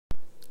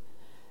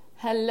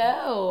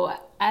Hello.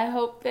 I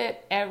hope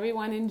that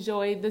everyone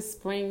enjoyed the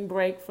spring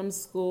break from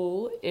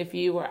school if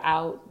you were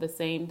out the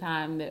same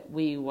time that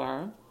we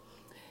were.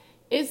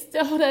 It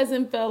still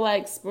doesn't feel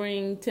like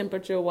spring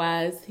temperature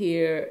wise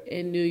here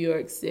in New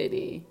York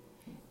City.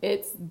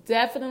 It's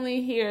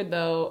definitely here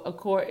though,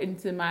 according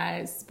to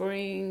my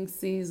spring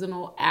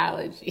seasonal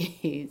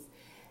allergies.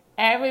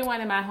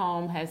 Everyone in my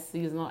home has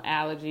seasonal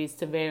allergies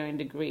to varying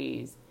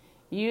degrees.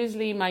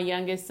 Usually, my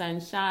youngest son,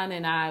 Sean,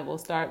 and I will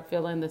start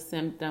feeling the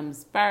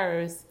symptoms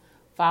first,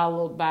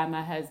 followed by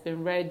my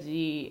husband,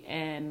 Reggie,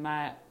 and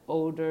my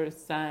older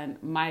son,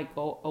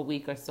 Michael, a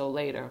week or so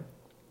later.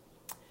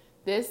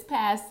 This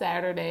past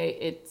Saturday,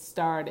 it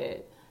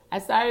started. I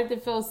started to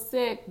feel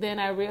sick, then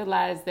I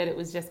realized that it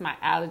was just my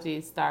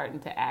allergies starting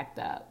to act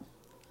up.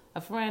 A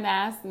friend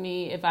asked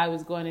me if I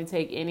was going to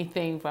take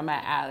anything for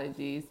my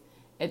allergies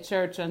at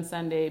church on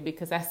Sunday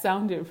because I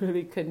sounded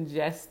really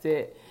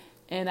congested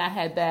and I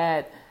had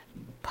that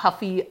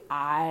puffy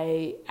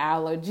eye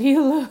allergy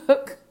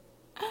look.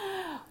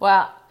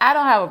 Well, I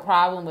don't have a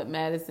problem with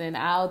medicine.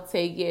 I'll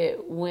take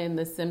it when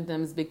the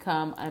symptoms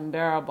become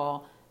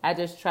unbearable. I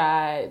just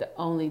try to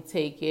only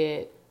take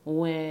it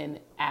when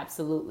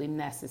absolutely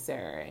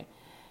necessary.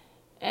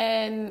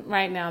 And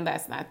right now,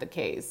 that's not the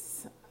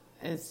case.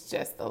 It's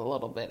just a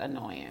little bit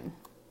annoying.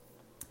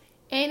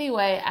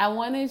 Anyway, I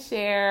want to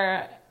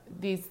share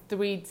these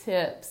 3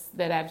 tips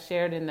that I've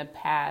shared in the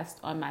past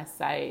on my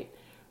site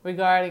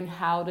regarding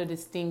how to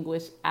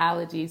distinguish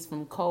allergies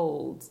from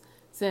colds,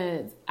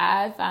 since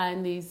I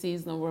find these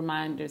seasonal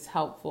reminders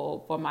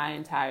helpful for my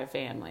entire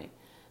family.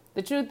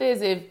 The truth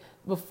is, if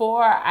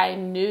before I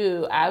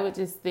knew, I would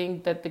just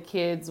think that the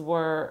kids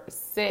were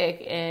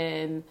sick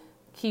and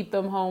keep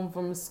them home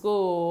from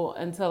school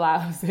until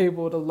I was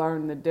able to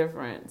learn the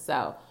difference.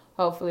 So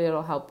hopefully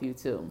it'll help you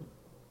too.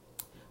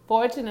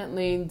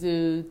 Fortunately,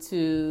 due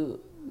to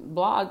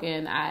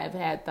blogging, I've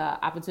had the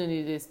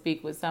opportunity to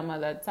speak with some of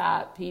the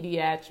top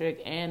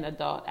pediatric and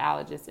adult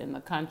allergists in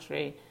the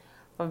country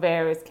for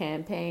various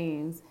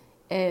campaigns.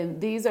 And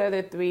these are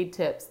the 3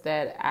 tips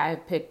that I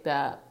picked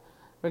up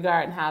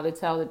regarding how to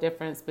tell the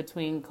difference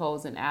between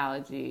colds and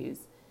allergies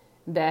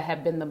that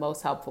have been the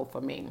most helpful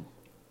for me.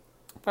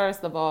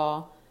 First of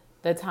all,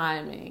 the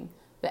timing.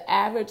 The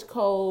average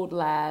cold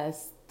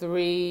lasts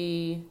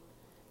 3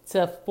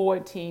 to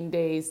 14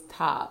 days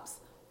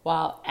tops,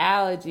 while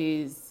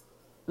allergies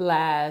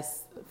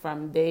last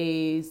from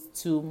days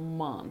to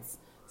months.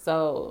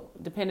 So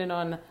depending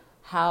on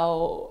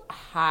how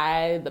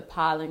high the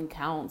pollen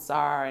counts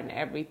are and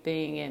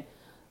everything and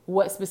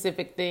what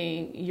specific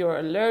thing you're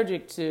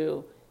allergic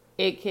to,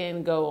 it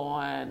can go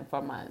on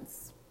for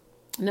months.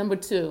 Number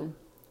 2,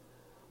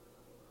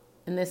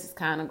 and this is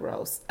kind of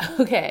gross.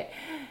 Okay.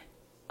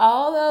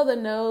 Although the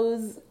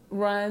nose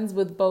runs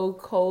with both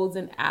colds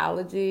and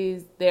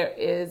allergies, there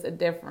is a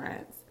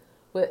difference.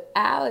 With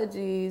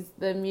allergies,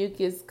 the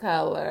mucus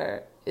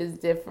color is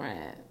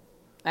different.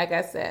 Like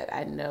I said,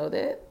 I know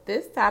that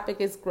this topic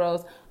is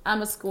gross.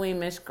 I'm a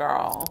squeamish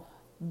girl,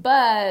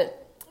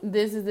 but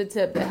this is the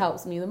tip that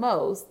helps me the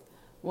most.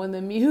 When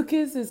the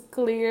mucus is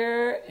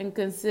clear and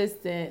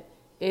consistent,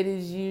 it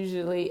is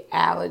usually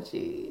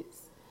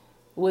allergies.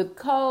 With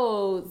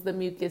colds, the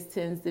mucus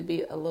tends to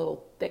be a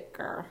little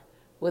thicker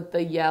with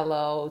the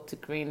yellow to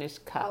greenish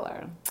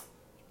color.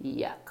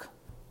 Yuck.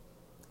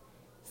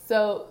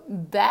 So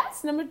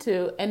that's number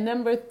 2. And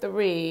number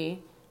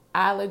 3,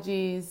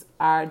 allergies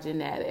are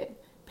genetic.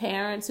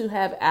 Parents who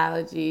have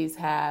allergies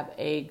have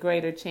a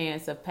greater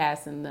chance of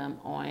passing them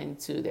on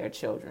to their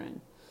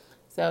children.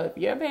 So if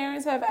your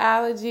parents have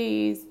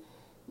allergies,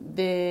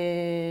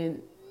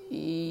 then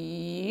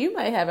you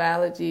might have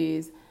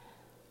allergies.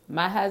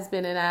 My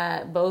husband and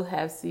I both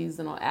have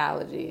seasonal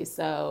allergies,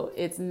 so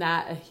it's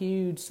not a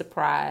huge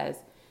surprise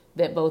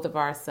that both of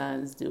our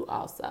sons do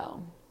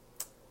also.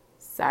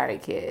 Sorry,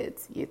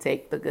 kids. You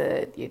take the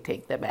good, you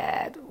take the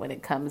bad when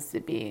it comes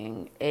to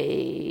being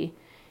a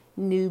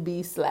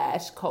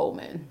newbie /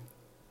 Coleman.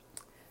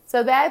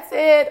 So that's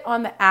it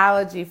on the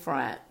allergy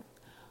front.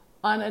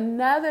 On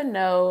another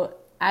note,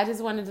 I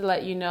just wanted to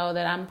let you know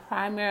that I'm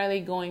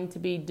primarily going to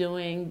be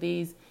doing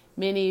these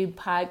mini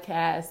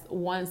podcasts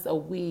once a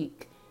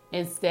week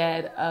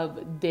instead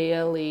of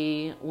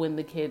daily when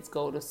the kids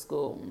go to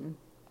school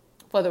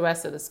for the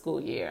rest of the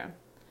school year.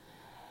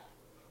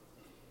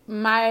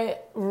 My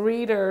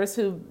readers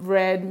who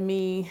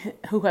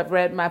have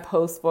read my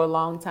posts for a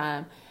long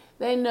time,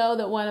 they know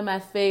that one of my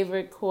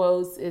favorite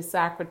quotes is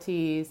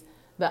Socrates,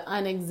 "The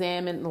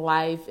unexamined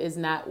life is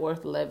not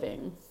worth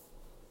living."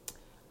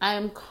 I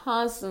am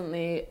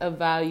constantly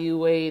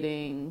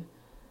evaluating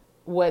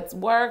what's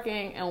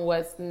working and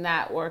what's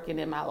not working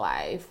in my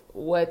life,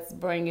 what's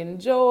bringing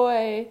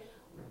joy,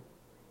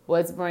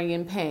 what's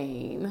bringing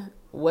pain,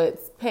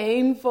 what's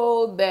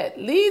painful that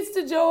leads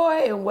to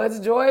joy, and what's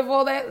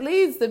joyful that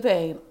leads to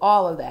pain,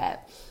 all of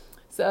that.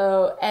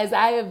 So as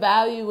I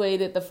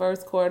evaluated the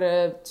first quarter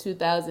of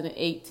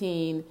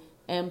 2018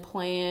 and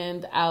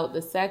planned out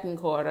the second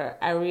quarter,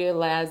 I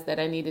realized that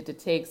I needed to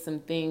take some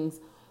things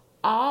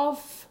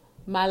off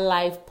my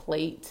life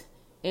plate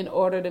in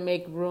order to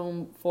make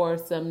room for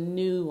some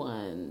new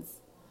ones.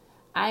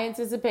 I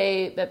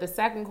anticipate that the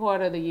second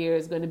quarter of the year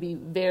is going to be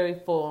very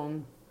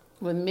full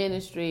with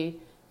ministry,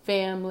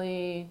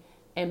 family,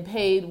 and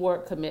paid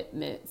work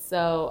commitments.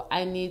 So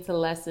I need to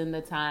lessen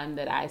the time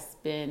that I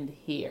spend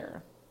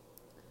here.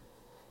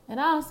 And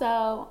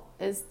also,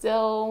 it's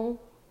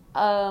still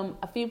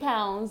a few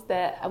pounds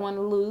that I want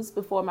to lose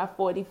before my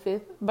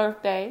 45th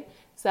birthday.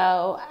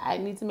 So I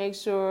need to make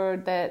sure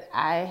that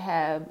I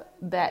have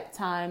that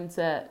time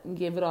to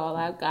give it all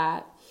I've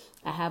got.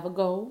 I have a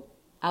goal.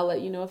 I'll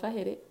let you know if I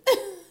hit it.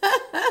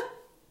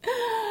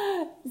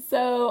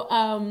 So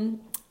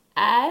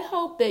I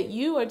hope that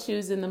you are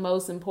choosing the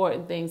most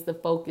important things to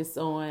focus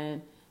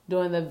on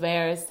during the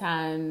various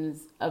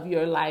times of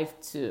your life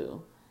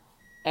too.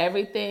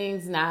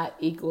 Everything's not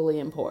equally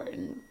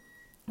important.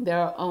 There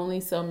are only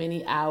so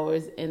many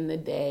hours in the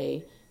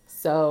day,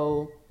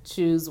 so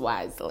choose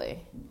wisely.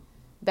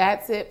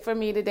 That's it for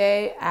me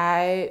today.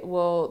 I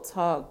will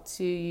talk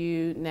to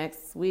you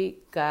next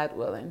week, God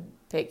willing.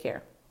 Take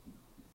care.